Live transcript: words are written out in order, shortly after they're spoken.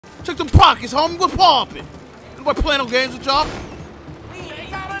Check them pockets, homie. What's poppin'? Nobody playing no games with y'all.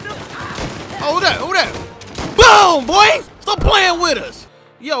 Oh, who that? Boom, boy! Stop playing with us.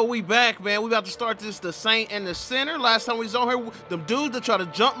 Yo, we back, man. We about to start this The Saint and the Sinner. Last time we was on here, them dudes that try to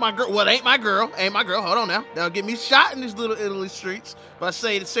jump my girl. Well, it ain't my girl. Ain't my girl. Hold on now. That'll get me shot in these little Italy streets if I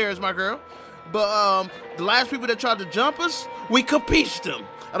say that Sarah's my girl. But the last people that tried to jump us, we capished them.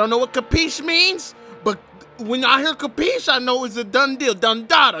 I don't know what capiche means, but when I hear capiche, I know it's a done deal, done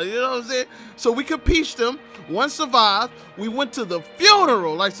data, you know what I'm saying? So we capished them. One survived. We went to the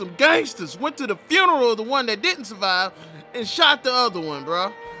funeral like some gangsters. Went to the funeral of the one that didn't survive and shot the other one,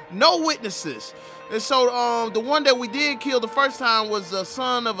 bro. No witnesses. And so the one that we did kill the first time was the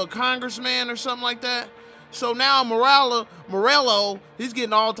son of a congressman or something like that. So now Morello, he's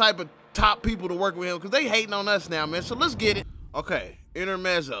getting all type of top people to work with him because they hating on us now, man. So let's get it. Okay,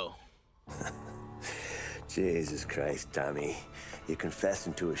 intermezzo. Jesus Christ, Tommy. You're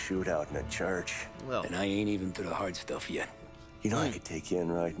confessing to a shootout in a church. Well, and I ain't even to the hard stuff yet. You know, I could take you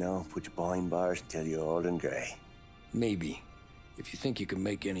in right now, put you behind bars until you're old and gray. Maybe, if you think you can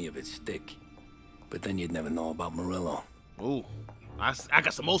make any of it stick. But then you'd never know about Morello. Ooh, I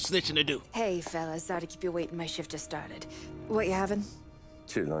got some more snitching to do. Hey, fellas, sorry to keep you waiting. My shift just started. What you having?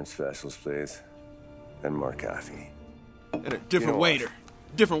 2 lunch specials, please. And more coffee. And a different waiter.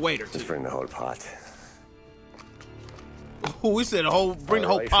 Different waiter, too. Just bring the whole pot. Ooh, we said bring the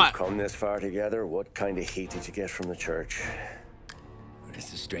whole pot. We've come this far together. What kind of heat did you get from the church?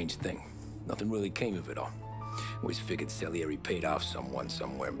 It's a strange thing. Nothing really came of it all. Always figured Salieri paid off someone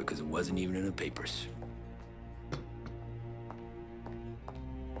somewhere because it wasn't even in the papers.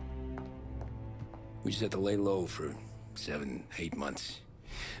 We just had to lay low for 7, 8 months.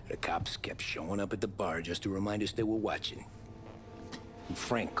 The cops kept showing up at the bar just to remind us they were watching. And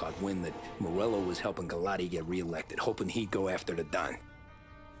Frank caught wind that Morello was helping Galati get reelected, hoping he'd go after the Don.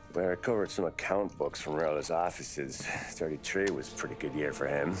 Well, I recovered some account books from Morello's offices. 33 was a pretty good year for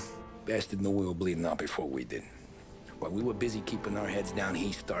him. Bastard knew we were bleeding out before we did. While we were busy keeping our heads down,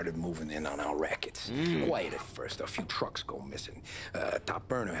 he started moving in on our rackets. Quiet at first, a few trucks go missing. Top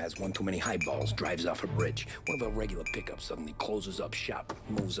burner has one too many highballs, drives off a bridge. One of our regular pickups suddenly closes up shop,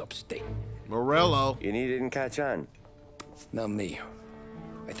 moves upstate. Morello. And he didn't catch on? Not me.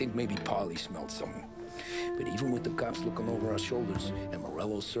 I think maybe Paulie smelled something. But even with the cops looking over our shoulders and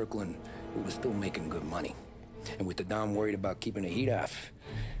Morello circling, we were still making good money. And with the Don worried about keeping the heat off,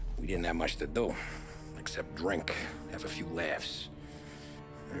 we didn't have much to do. Except drink, have a few laughs.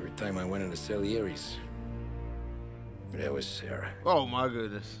 Every time I went into Salieri's, there was Sarah. Oh my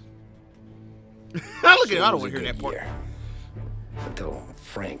goodness. Look at I don't want to hear that part. Until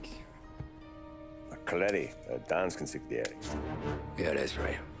Frank. Coletti, Don's consigliere. Yeah, that's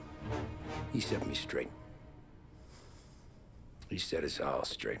right. He set me straight. He set us all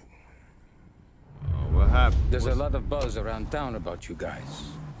straight. Oh, what happened? There's a lot of buzz around town about you guys.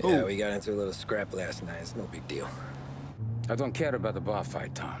 Yeah, we got into a little scrap last night. It's no big deal. I don't care about the bar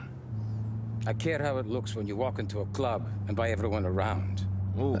fight, Tom. I care how it looks when you walk into a club and buy everyone around.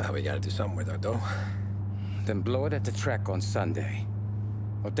 We gotta do something with our dough. Then blow it at the track on Sunday.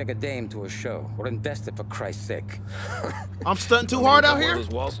 Or take a dame to a show. Or invest it for Christ's sake. I'm stunting too hard out here? Those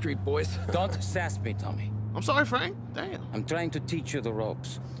Wall Street boys. Don't sass me, Tommy. I'm sorry, Frank. Damn. I'm trying to teach you the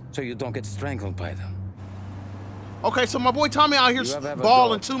ropes, so you don't get strangled by them. Okay, so my boy Tommy out here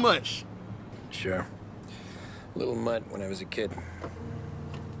balling too much. Sure. Little mutt when I was a kid.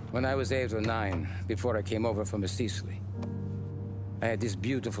 When I was 8 or 9, before I came over from Sicily, I had this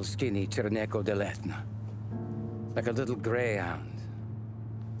beautiful skinny Cerneco dell'Etna. Like a little greyhound.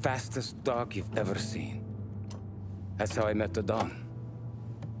 Fastest dog you've ever seen. That's how I met the Don.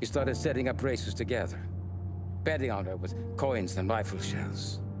 We started setting up races together. Betting on her with coins and rifle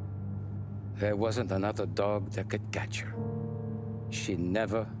shells. There wasn't another dog that could catch her. She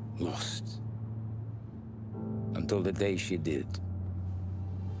never lost. Until the day she did.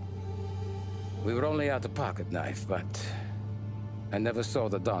 We were only out a pocket knife, but I never saw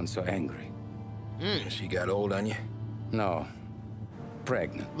the Don so angry. She got old on you? No.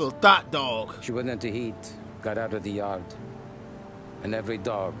 Pregnant. Little thought dog. She went into heat, got out of the yard, and every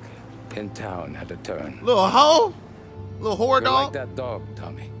dog in town had a turn. Little hoe? Little whore You're dog? like that dog,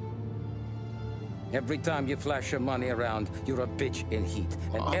 Tommy. Every time you flash your money around, you're a bitch in heat.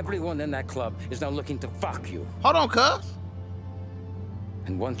 And everyone in that club is now looking to fuck you. Hold on, cuz.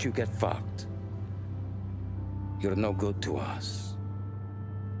 And once you get fucked, you're no good to us.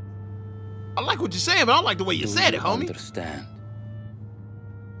 I like what you're saying, but I don't like the way you said it, homie. Understand?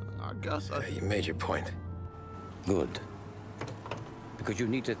 I guess you made your point. Good. Because you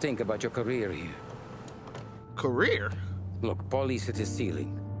need to think about your career here. Career? Look, Paulie's hit his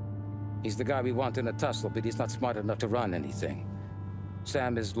ceiling. He's the guy we want in a tussle, but he's not smart enough to run anything.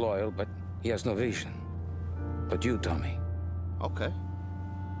 Sam is loyal, but he has no vision. But you, Tommy. Okay.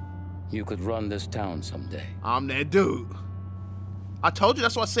 You could run this town someday. I'm that dude. I told you,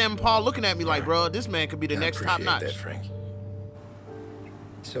 that's why Sam and Paul looking at me like, bro, this man could be the next top notch. That, Frank.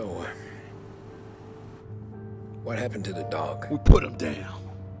 So, what happened to the dog? We put him down.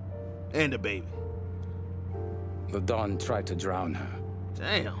 And the baby. The Don tried to drown her.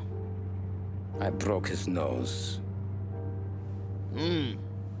 Damn. I broke his nose.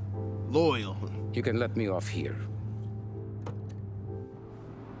 Loyal. You can let me off here.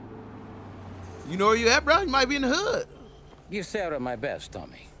 You know where you at, bro? You might be in the hood. Give Sarah my best,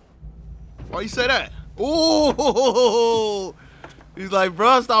 Tommy. Why you say that? Ooh. He's like,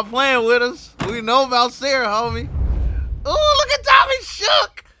 bro, stop playing with us. We know about Sarah, homie. Ooh, look at Tommy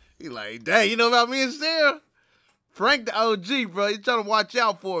shook. He like, dang, you know about me and Sarah? Frank the OG, bro. He's trying to watch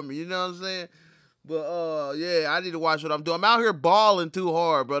out for me, you know what I'm saying? But, yeah, I need to watch what I'm doing. I'm out here balling too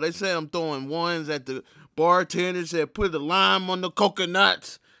hard, bro. They say I'm throwing ones at the bartenders that put the lime on the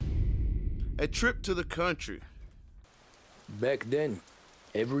coconuts. A trip to the country. Back then,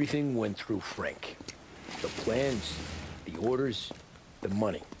 everything went through Frank. The plans, the orders, the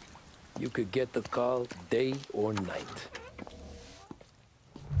money. You could get the call day or night.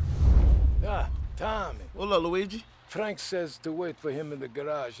 Ah, Tommy. What up, Luigi? Frank says to wait for him in the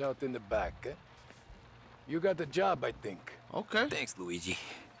garage out in the back, eh? You got the job, I think. Okay. Thanks, Luigi.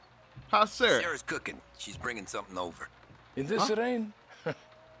 How's Sarah? Sarah's cooking. She's bringing something over. In this rain?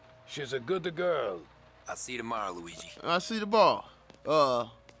 She's a good girl. I'll see you tomorrow, Luigi. I see the ball.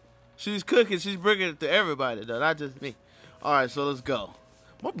 She's cooking. She's bringing it to everybody, though, not just me. All right, so let's go.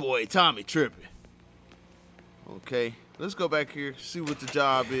 My boy Tommy tripping. Okay, let's go back here, see what the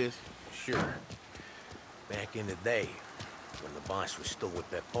job is. Sure. Back in the day, when the boss was still with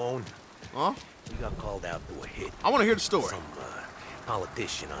that phone, Huh? we got called out to a hit. I want to hear the story. Some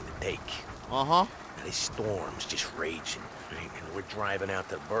politician on the take. Uh-huh. And his storm's just raging. And we're driving out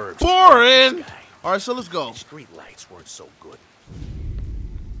the burbs. Boring! All right, so let's go. The street lights weren't so good.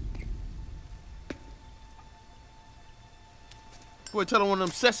 Boy, tell him one of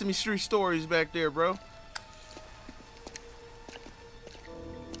them Sesame Street stories back there, bro.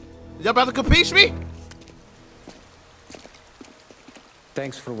 Y'all about to capiche me?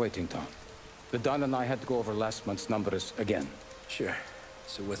 Thanks for waiting, Tom. The Don and I had to go over last month's numbers again. Sure.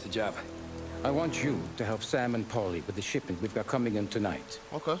 So what's the job? I want you to help Sam and Paulie with the shipment we've got coming in tonight.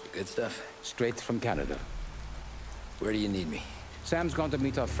 Okay. Good stuff. Straight from Canada. Where do you need me? Sam's going to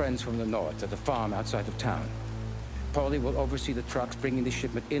meet our friends from the north at a farm outside of town. Paulie will oversee the trucks bringing the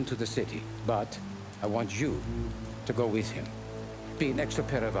shipment into the city. But I want you to go with him. Be an extra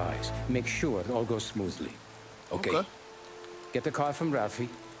pair of eyes. Make sure it all goes smoothly. Okay. Get the car from Ralphie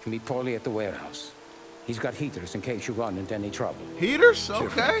and meet Paulie at the warehouse. He's got heaters in case you run into any trouble. Heaters? Sure,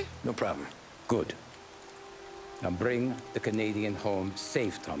 Okay. no problem. Good. Now bring the Canadian home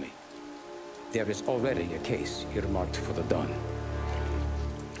safe, Tommy. There is already a case earmarked for the Don.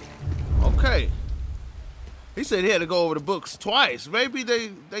 Okay. He said he had to go over the books twice. Maybe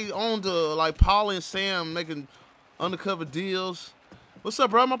they owned like Paul and Sam making undercover deals. What's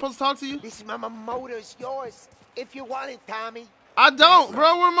up, bro? Am I supposed to talk to you? This is my motor's yours. If you want it, Tommy. I don't,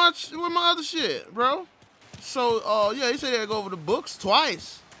 bro. Where my other shit, bro? So, yeah, he said he had to go over the books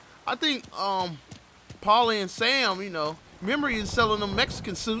twice. I think, Paulie and Sam, you know, remember he was selling them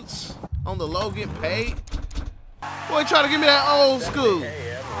Mexican suits on the low, getting paid? Boy, try to give me that old school.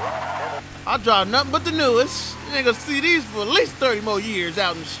 I drive nothing but the newest. You ain't gonna see these for at least 30 more years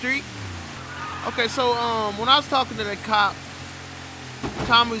out in the street. Okay, so, when I was talking to that cop,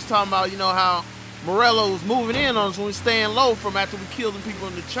 Tommy was talking about, you know, how Morello was moving in on us when we staying low from after we killed the people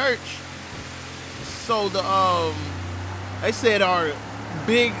in the church. So they said our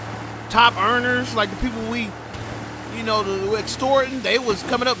big top earners, like the people we, you know, the extorting, they was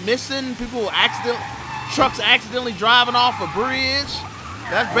coming up missing. People trucks accidentally driving off a bridge.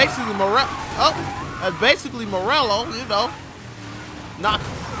 That's basically Morello. Oh, that's basically Morello, you know.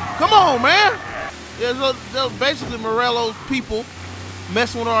 Come on, man. There's basically Morello's people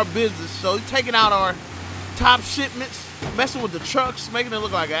messing with our business. So he's taking out our top shipments, messing with the trucks, making it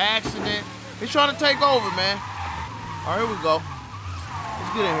look like an accident. He's trying to take over, man. All right, here we go.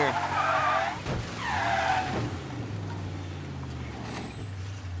 Let's get in here.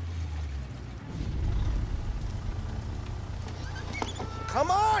 Come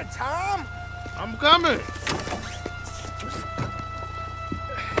on, Tom. I'm coming.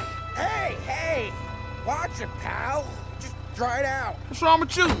 Hey. Watch it, pal. Just dry it out. What's wrong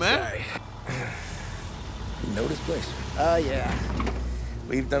with you, man? Sorry. You know this place? Yeah.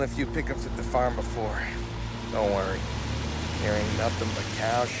 We've done a few pickups at the farm before. Don't worry. There ain't nothing but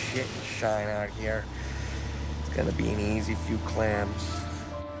cow shit and shine out here. It's gonna be an easy few clams.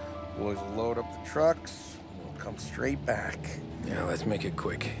 Boys will load up the trucks, and we'll come straight back. Yeah, let's make it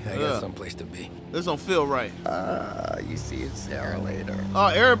quick. I got someplace to be. This don't feel right. You see it Sarah later. Oh,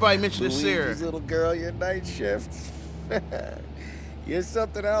 everybody mentioned this Sarah. Luigi's little girl, your night shift. You're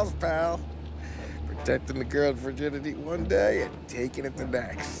something else, pal. Protecting the girl's virginity one day and taking it the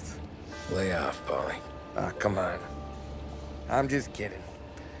next. Lay off, Polly. Ah, come on. I'm just kidding.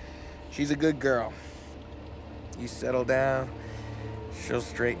 She's a good girl. You settle down, she'll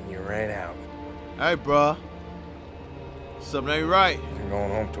straighten you right out. Hey, bruh. Something ain't right. I'm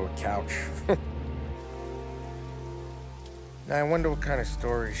going home to a couch. Now, I wonder what kind of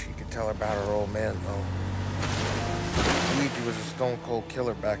stories she could tell about her old man, though. Luigi was a stone-cold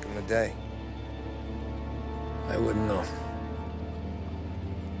killer back in the day. I wouldn't know.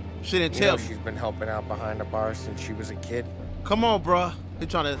 She didn't You tell know me. she's been helping out behind the bar since she was a kid. Come on, bruh. He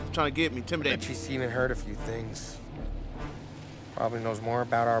trying to get me, intimidate Bet me. she's seen and heard a few things. Probably knows more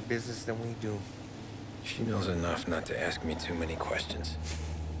about our business than we do. She knows enough not to ask me too many questions.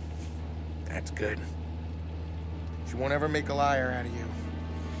 That's good. She won't ever make a liar out of you.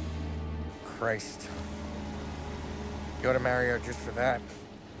 Christ. You ought to marry her just for that.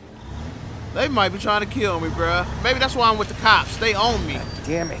 They might be trying to kill me, bruh. Maybe that's why I'm with the cops. They own me. God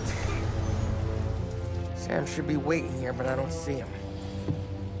damn it. Sam should be waiting here, but I don't see him.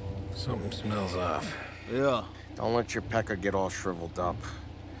 Something smells off. Yeah. Don't let your pecker get all shriveled up.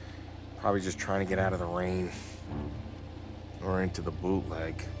 Probably just trying to get out of the rain. Or into the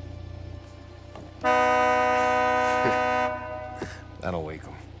bootleg. That'll wake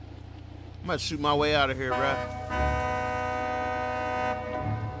him. I'm about to shoot my way out of here, bruh.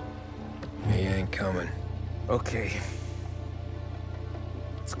 He ain't coming. Okay.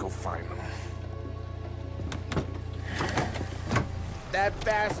 Let's go find him. That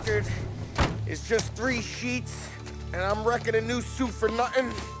bastard is just 3 sheets, and I'm wrecking a new suit for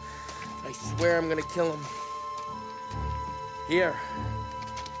nothing. I swear I'm gonna kill him. Here.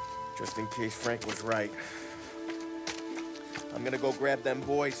 Just in case Frank was right. I'm gonna go grab them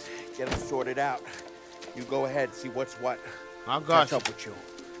boys, get them sorted out. You go ahead, see what's what. I got Catch you. up with you.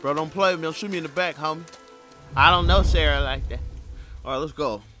 Bro, don't play with me. Don't shoot me in the back, homie. I don't know Sarah like that. All right, let's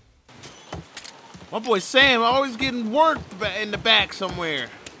go. My boy Sam always getting worked in the back somewhere.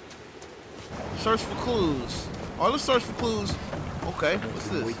 Search for clues. All right, let's search for clues. Okay, what's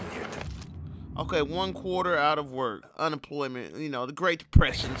this? Okay, 1/4 out of work. Unemployment, you know, the Great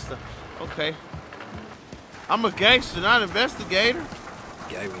Depression stuff. Okay. I'm a gangster, not an investigator.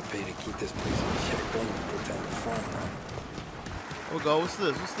 Guy we pay to keep this place in check. Don't protect the farm. Here we go. What's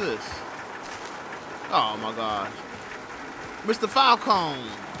this? What's this? Oh my God. Mr. Falcone.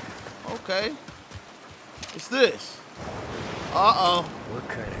 Okay. What's this? Uh-oh. What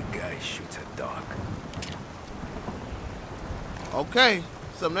kind of guy shoots a dog? Okay.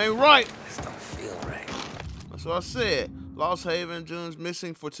 Something ain't right. This don't feel right. That's what I said. Lost Haven, June's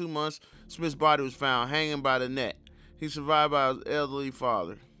missing for 2 months. Smith's body was found hanging by the neck. He survived by his elderly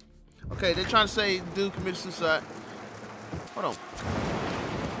father. Okay, they're trying to say dude committed suicide. Hold on.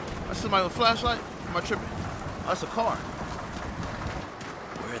 That's somebody with a flashlight? Am I tripping? Oh, that's a car.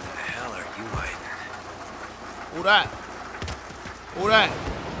 Where the hell are you hiding? Who that? Who that?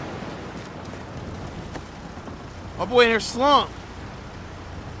 My boy in here slumped.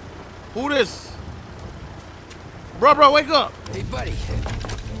 Who this? Bro, wake up. Hey, buddy.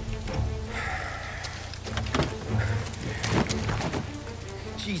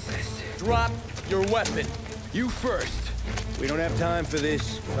 Jesus. Drop your weapon. You first. We don't have time for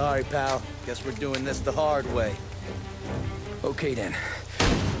this. Sorry, pal. Guess we're doing this the hard way. Okay, then.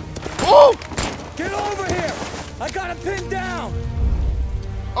 Oh! Get over here! I got him pinned down!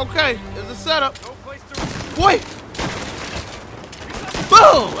 Okay, it's a setup. Wait!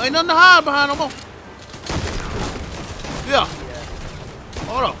 Boom! Ain't nothing to hide behind no more. Yeah.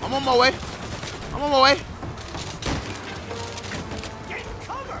 Hold on, I'm on my way. I'm on my way.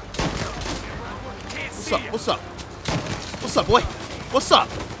 What's up? What's up? What's up, boy? What's up?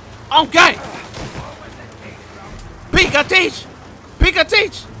 Okay. Pika teach. Pika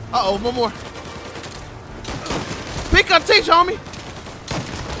teach. Uh-oh, one more. Pika teach, homie.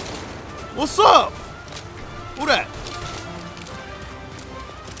 What's up? Who that?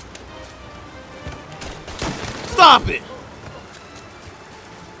 Stop it.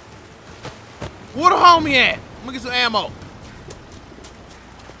 Where the homie at? Let me get some ammo.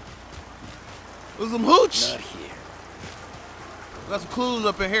 There's some hooch. Not here. Got some clues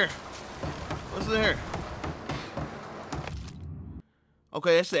up in here. What's in here?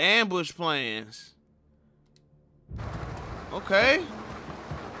 Okay, that's the ambush plans. Okay.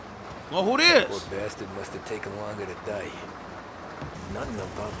 Well, who this? Poor bastard must have taken longer to die. Nothing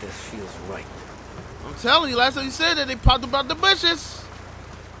about this feels right. I'm telling you, last time you said that they popped about the bushes.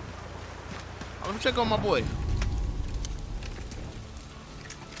 Let me check on my boy.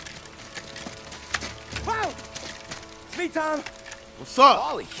 Wow! It's me, Tom. What's up?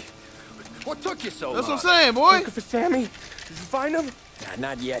 Ollie, what took you so long? That's what I'm saying, boy. Looking for Sammy. Did you find him? Nah,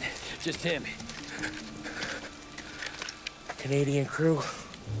 not yet. Just him. Canadian crew.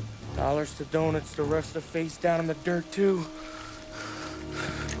 Dollars to donuts, the rest of the face down in the dirt, too.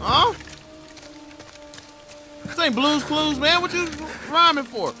 Huh? This ain't Blue's Clues, man. What you rhyming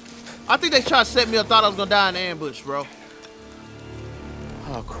for? I think they tried to set me up, thought I was gonna die in the ambush, bro.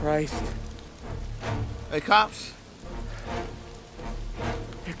 Oh, Christ. Hey, cops.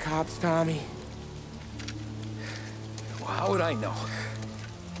 They're cops, Tommy. Well, how would I know?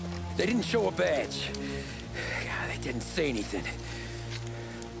 They didn't show a badge. God, they didn't say anything.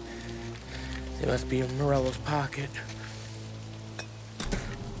 They must be in Morello's pocket.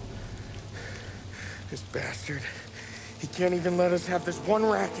 This bastard. He can't even let us have this one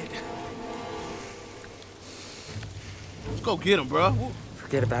racket. Let's go get him, bro.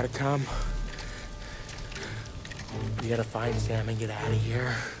 Forget about it, Tom. We gotta find Sam and get out of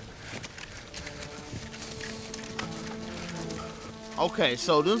here. Okay,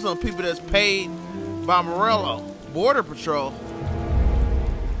 so these are people that's paid by Morello. Border Patrol.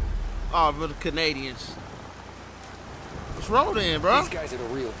 Oh, for the Canadians. Let's roll in, bro. These guys are the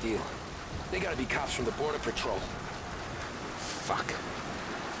real deal. They gotta be cops from the Border Patrol. Fuck.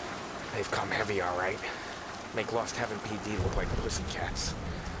 They've come heavy, all right. Make Lost Heaven PD look like pussycats.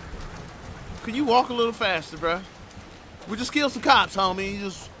 Could you walk a little faster, bro? We just killed some cops, homie. You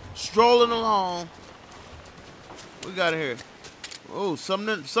just strolling along. We got here. Oh,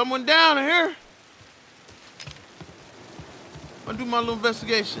 someone down here. I'll do my little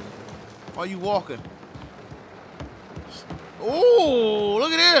investigation while you walking. Oh,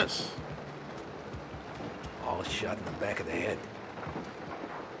 look at this. All shot in the back of the head.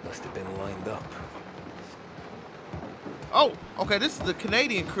 Must have been lined up. Oh, okay, this is the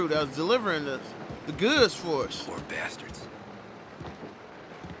Canadian crew that was delivering the goods for us. Poor bastards.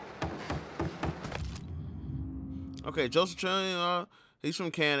 Okay, Joseph Trillian, he's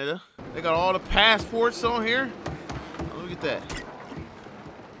from Canada. They got all the passports on here. Oh, look at that.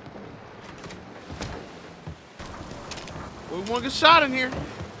 We want to get shot in here.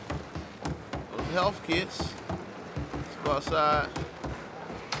 Those health kits. Let's go outside.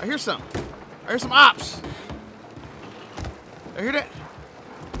 I hear something. I hear some ops. I hear that.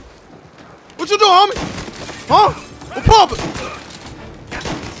 What you doing, homie? Huh? We're pumping.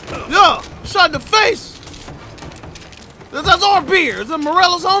 Yeah, shot in the face. That's our beer. Is that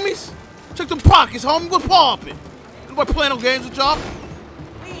Morello's homies? Check them pockets, homie. We're pumping. Nobody playing no games with y'all.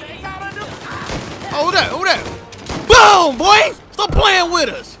 Oh, who that? Who that? Boom, boy! Stop playing with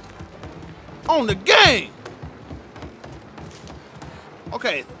us. On the game.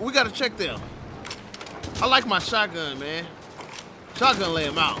 Okay, we gotta check them. I like my shotgun, man. Shotgun lay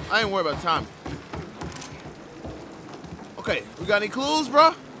him out. I ain't worried about time. Okay, we got any clues,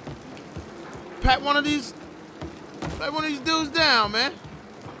 bro? Pat one of these dudes down, man.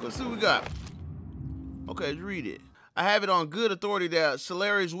 Let's see what we got. Okay, let's read it. I have it on good authority that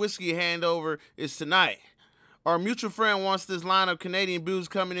Solari's whiskey handover is tonight. Our mutual friend wants this line of Canadian booze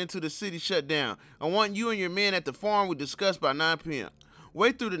coming into the city shut down. I want you and your men at the farm we discussed by 9 p.m.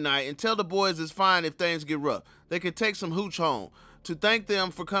 Wait through the night and tell the boys it's fine if things get rough. They can take some hooch home. To thank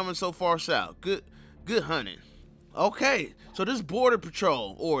them for coming so far south. Good hunting. Okay, so this Border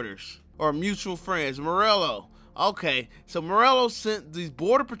Patrol orders are mutual friends. Morello. Okay, so Morello sent these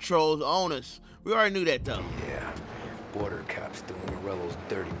Border Patrols on us. We already knew that, though. Yeah, border cops doing Morello's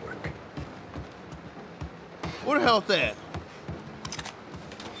dirty work. Where the hell's that?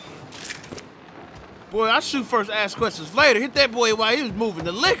 Boy, I shoot first, ask questions later. Hit that boy while he was moving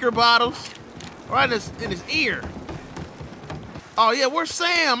the liquor bottles right in his ear. Oh, yeah, where's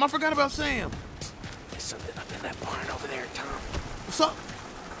Sam? I forgot about Sam. There's something up in that barn over there, Tom. What's up?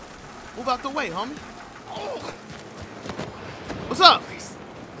 Move out the way, homie. What's up?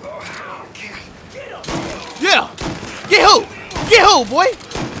 Yeah. Get who? Get who, boy?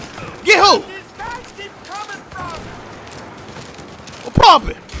 Get who? We're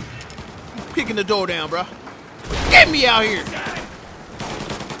pumping. I'm kicking the door down, bro. Get me out here.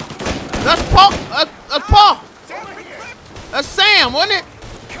 That's Paul. That's Paul. That's Sam, wasn't it?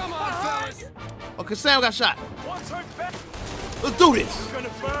 Come on, fellas. Okay, Sam got shot. Let's do this. Gonna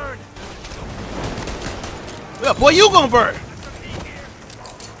burn. Yeah, boy, you gonna burn.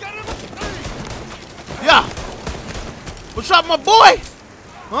 What's up, my boy?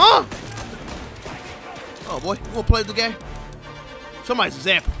 Huh? Oh boy, you wanna play the game? Somebody's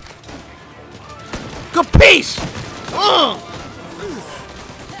example. Capiche!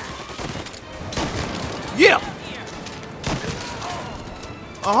 Yeah!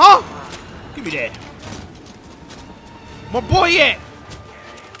 Uh-huh! Give me that. My boy at?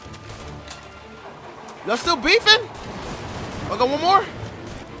 Y'all still beefing? I got one more?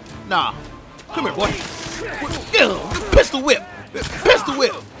 Nah. Come here, boy. Get him. Pistol whip. Pistol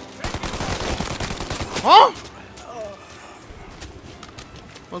whip. Huh?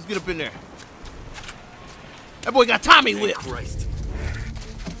 Let's get up in there. That boy got Tommy whip. Christ.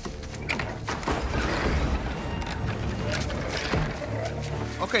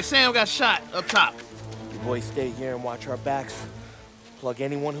 Okay, Sam got shot up top. You boys stay here and watch our backs. Plug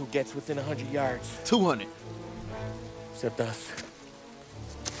anyone who gets within 100 yards. 200. Except us.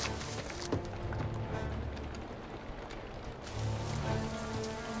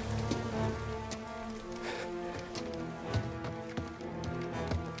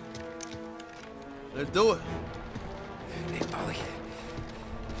 Let's do it. Hey, Polly.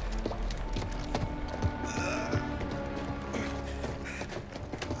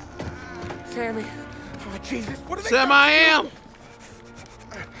 Sammy. Oh, Jesus. What are they Sam, I am.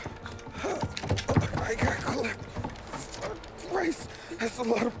 I got clipped. Christ. That's a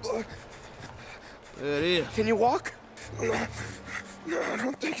lot of blood. There it is. Can you walk? No, I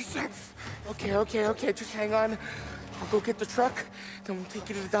don't think so. Okay. Just hang on. I'll go get the truck, then we'll take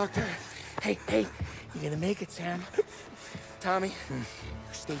you to the doctor. Hey, you're gonna make it, Sam. Tommy, you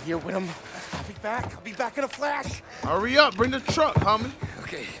stay here with him. I'll be back. I'll be back in a flash. Hurry up. Bring the truck, homie.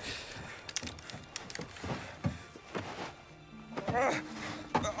 Okay.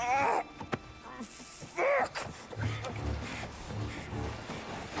 Fuck.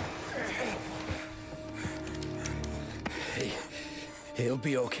 Hey, he'll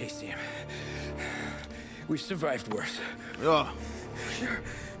be okay, Sam. We've survived worse. Yeah.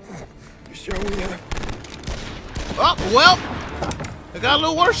 Sure we have. Oh, well. It got a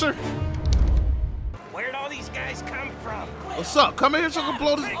little worse. Where'd all these guys come from? What's up? Come in here so I can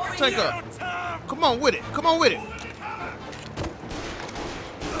blow this tank up. Come on with it. Come on with it.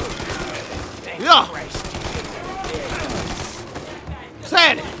 Yeah.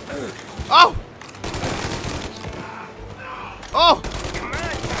 Sad it. Oh. Oh. Come on,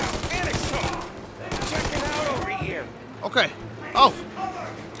 Tom, finish him. Check it out over here. Okay. Oh.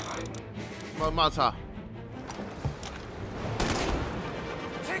 My top.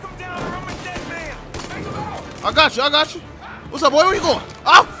 Take him down or I'm a dead man. Take him out. I got you. What's up, boy? Where you going?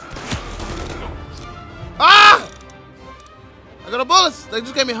 Oh. Ah. I got no bullets. They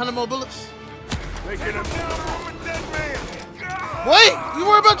just gave me 100 more bullets. Take him down or I'm a dead man. Wait, you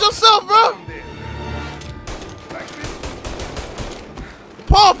worry about yourself, bro.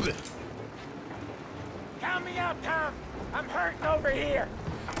 Pumping. Count me out, Tom. I'm hurting over here.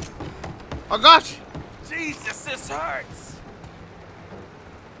 I got you. Jesus, this hurts.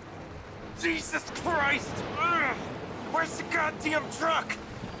 Jesus Christ. Ugh. Where's the goddamn truck?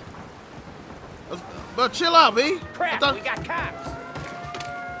 But chill out, B. Crap, we got cops.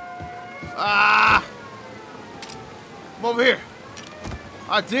 Ah. Come over here.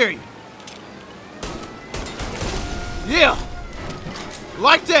 I dare you. Yeah.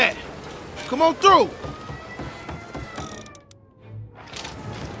 Like that. Come on through.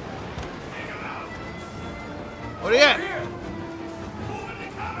 Where they at?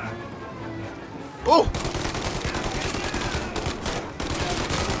 Oh.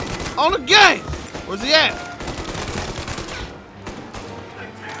 On the game. Where's he at?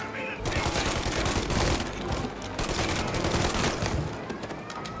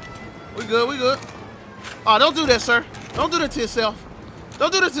 We good. Oh, don't do that, sir. Don't do that to yourself.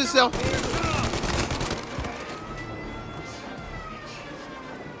 Don't do that to yourself.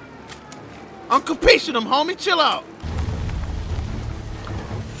 I'm capiching them, homie. Chill out.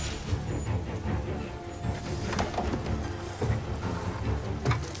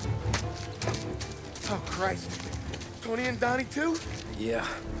 Oh, Christ. Tony and Donnie, too? Yeah.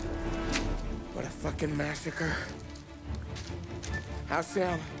 What a fucking massacre. How's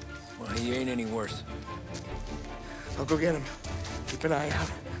Sam? Well, he ain't any worse. I'll go get him. Keep an eye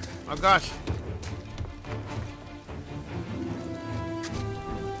out. I got you.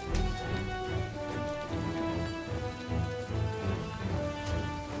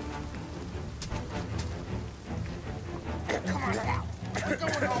 Come on now. We're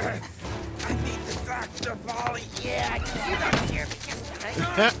going home. I need the doctor, Polly. Yeah, you don't hear me. Just hang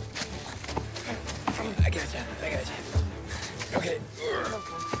on. I got you. Okay.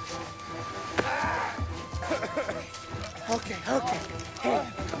 Okay. Hey,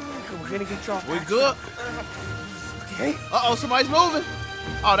 we're gonna get you off. We good? Okay. Uh-oh, somebody's moving.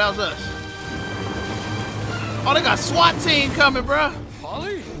 Oh, that was us. Oh, they got SWAT team coming, bruh.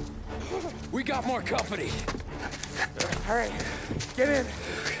 Ollie? We got more company. All right, get in.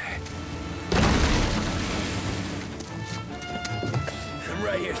 I'm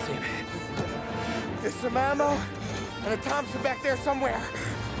right here, Sam. There's some ammo and a Thompson back there somewhere.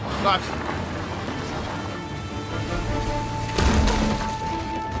 Gotcha.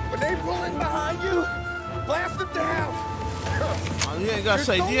 When they pull in behind you, blast them down. Oh, you ain't gotta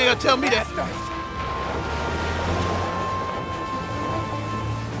say, you ain't gotta tell me that.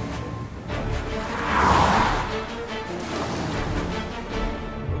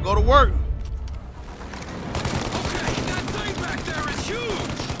 We'll go to work. Okay, that thing back there is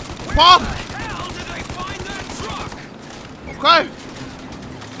huge. Pop! Where the hell did they find that truck? Okay.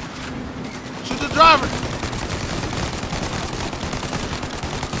 Shoot the driver.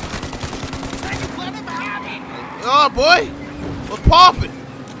 Oh boy, what's popping?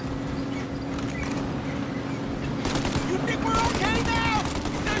 You think we're okay now?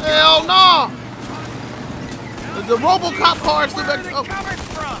 Hell no! The RoboCop car is still back. Where are Oh. they coming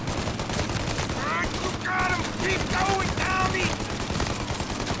from? You got him. Keep going, Tommy.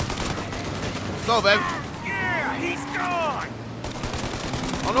 Go, baby. Yeah, he's gone.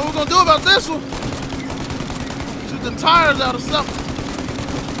 I don't know what we're gonna do about this one. Shoot the tires out or something.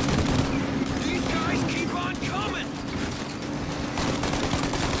 These guys keep on coming.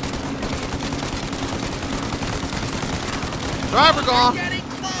 Driver gone. Getting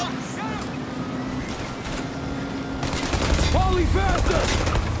close. Polly, faster!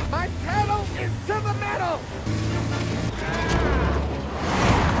 My pedal is to the metal.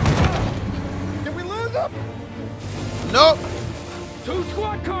 Did we lose them? Nope. 2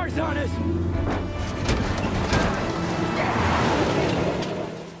 squad cars on us.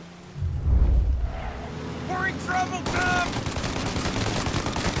 We're in trouble, Tom.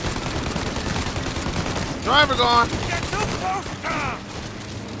 Driver gone. Get too close, Tom.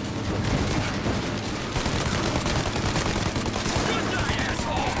 Good night,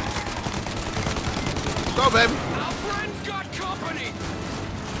 asshole. Go, baby. Our friends got company.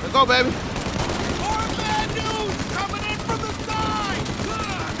 Let's go, baby. More bad news coming in from the side.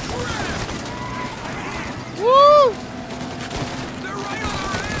 Ah, crap! Woo! They're right on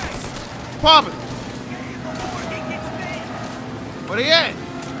our ass. Popping. The more he gets dead. Where he at?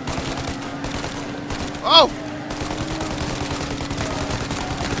 Oh!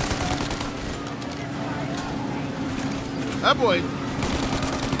 That boy. You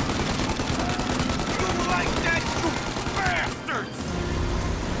like that, you bastards!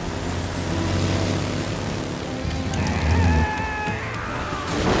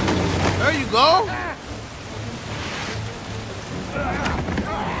 There you go.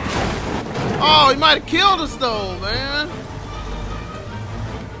 Oh, he might have killed us though, man.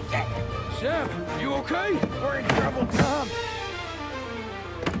 Sam, you okay? We're in trouble, Tom.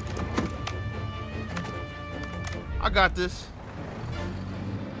 I got this.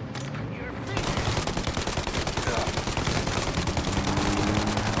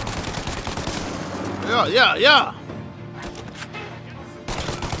 Yeah.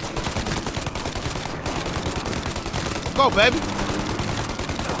 Go, baby.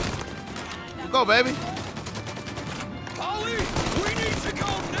 Go, baby. Ollie, we need to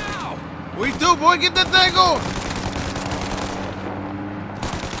go now. We do, boy. Get that thing going.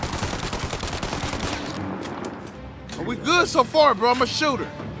 Are we good so far, bro? I'm a shooter.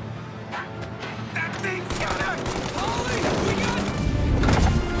 That thing's gonna... Ollie, we got...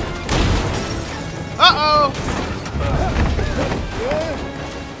 Uh-oh.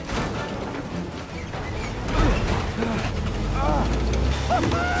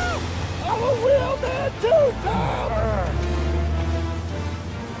 I'm a real man too, Tom.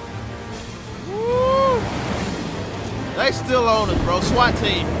 Woo. They still on us, bro. SWAT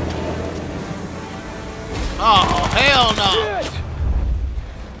team. Oh, hell no.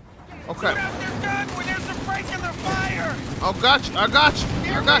 Okay. Put out their gun when there's a break in their fire! Oh, got you. I got you.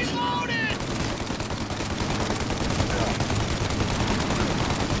 I got you. Reloaded!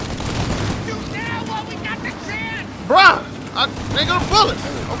 Shoot now while we got the chance! Bruh, they got bullets.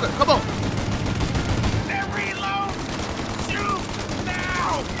 Okay, come on. They're reload! Shoot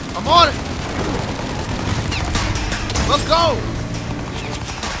now! I'm on it. Let's go.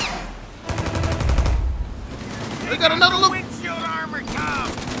 They got another look. Windshield armor,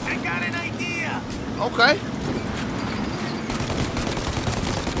 Tom! I got an idea! Okay.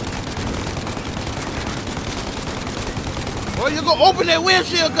 Well, you gonna open that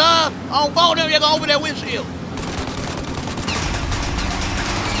windshield, guys. On phone them, you gonna open that windshield.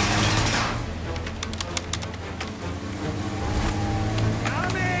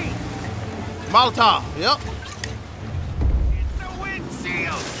 Molotov. Yep. It's the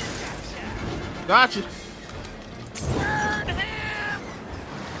windshield. Gotcha. Burn him.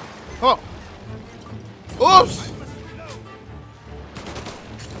 Oh. Oops.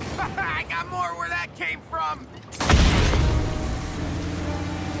 I got more where that came from.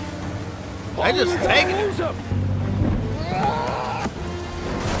 They just taking it. Hands up.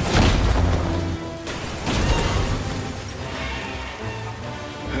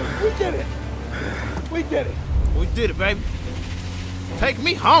 We did it. We did it. We did it, baby. Take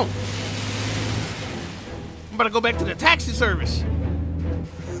me home. I'm about to go back to the taxi service.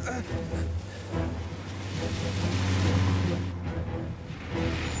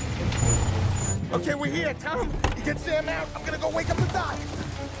 Okay, we're here, Tom. You get Sam out. I'm gonna go wake up the doc.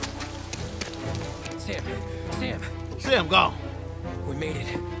 Sam, Sam, go. we made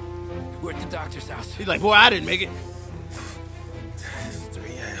it. We're at the doctor's house. He's like, boy, I didn't make it. This is 3,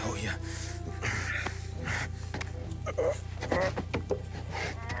 I owe you.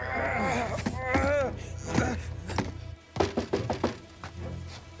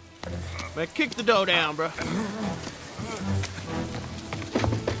 Man, kick the door down, bro.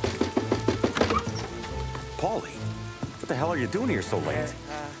 Paulie, what the hell are you doing here so late?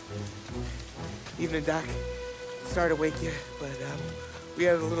 Evening, Doc. Sorry to wake you, but we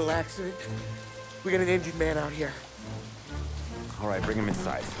had a little accident. We got an injured man out here. All right, bring him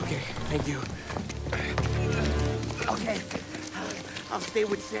inside. Okay, thank you. Okay, I'll stay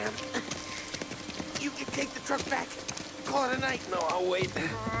with Sam. You can take the truck back. Call it a night. No, I'll wait.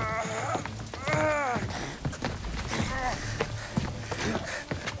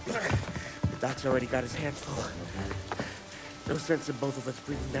 The doc's already got his hands full. No sense in both of us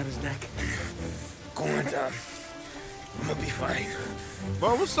breathing down his neck. Go on, Tom. I'm gonna be fine.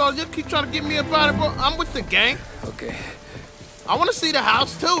 Bro, what's up? You keep trying to get me about it, bro. I'm with the gang. Okay. I want to see the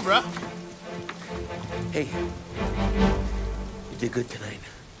house too, bro. Hey, you did good tonight.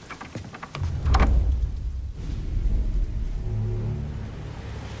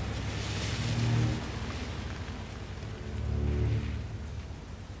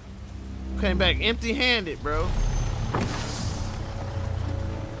 Came back empty-handed, bro.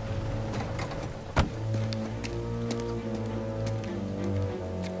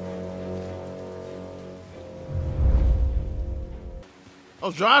 I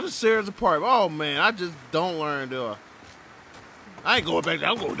was driving to Sarah's apartment. Oh man, I just don't learn, do I? I ain't going back there.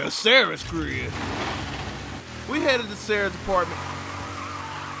 I'm going to Sarah's crib. We headed to Sarah's apartment.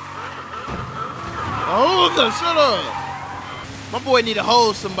 Oh, look, shut up. My boy need to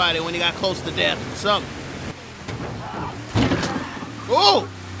hold somebody when he got close to death or something. Oh!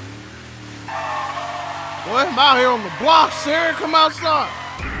 Boy, I'm out here on the block, Sarah. Come outside.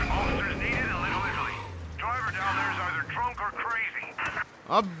 Officers needed in Little Italy. Driver down there is either drunk or crazy.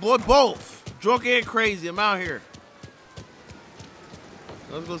 Boy, both. Drunk and crazy. I'm out here.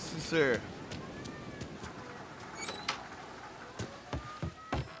 Let's go see Sarah.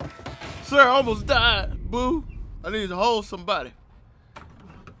 Sarah almost died, boo. I need to hold somebody.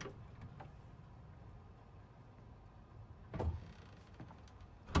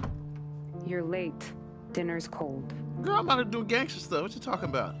 You're late. Dinner's cold. Girl, I'm out here doing gangster stuff. What you talking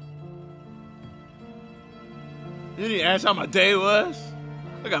about? You didn't ask how my day was?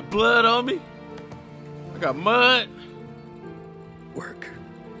 I got blood on me. I got mud. Work.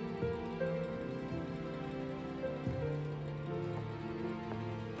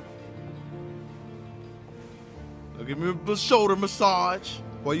 Now give me a shoulder massage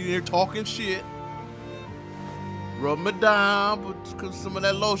while you here talking shit. Rub me down, put some of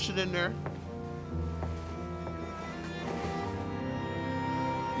that lotion in there.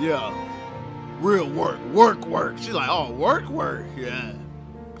 Yeah, real work, work. She's like, oh, work, yeah.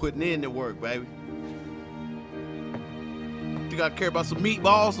 Putting in the work, baby. You gotta care about some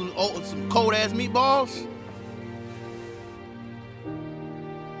meatballs, some cold ass meatballs.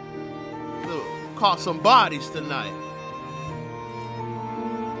 Caught some bodies tonight.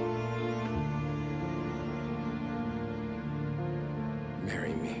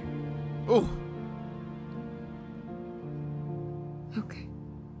 Marry me. Ooh. Okay.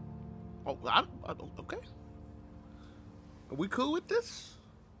 Oh, okay. Are we cool with this?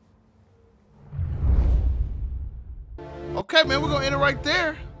 Okay, man, we're gonna end it right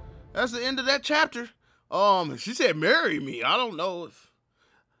there. That's the end of that chapter. She said marry me. I don't know if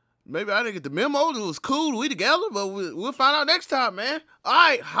maybe I didn't get the memo. It was cool. We together, but we'll find out next time, man. All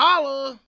right, holla.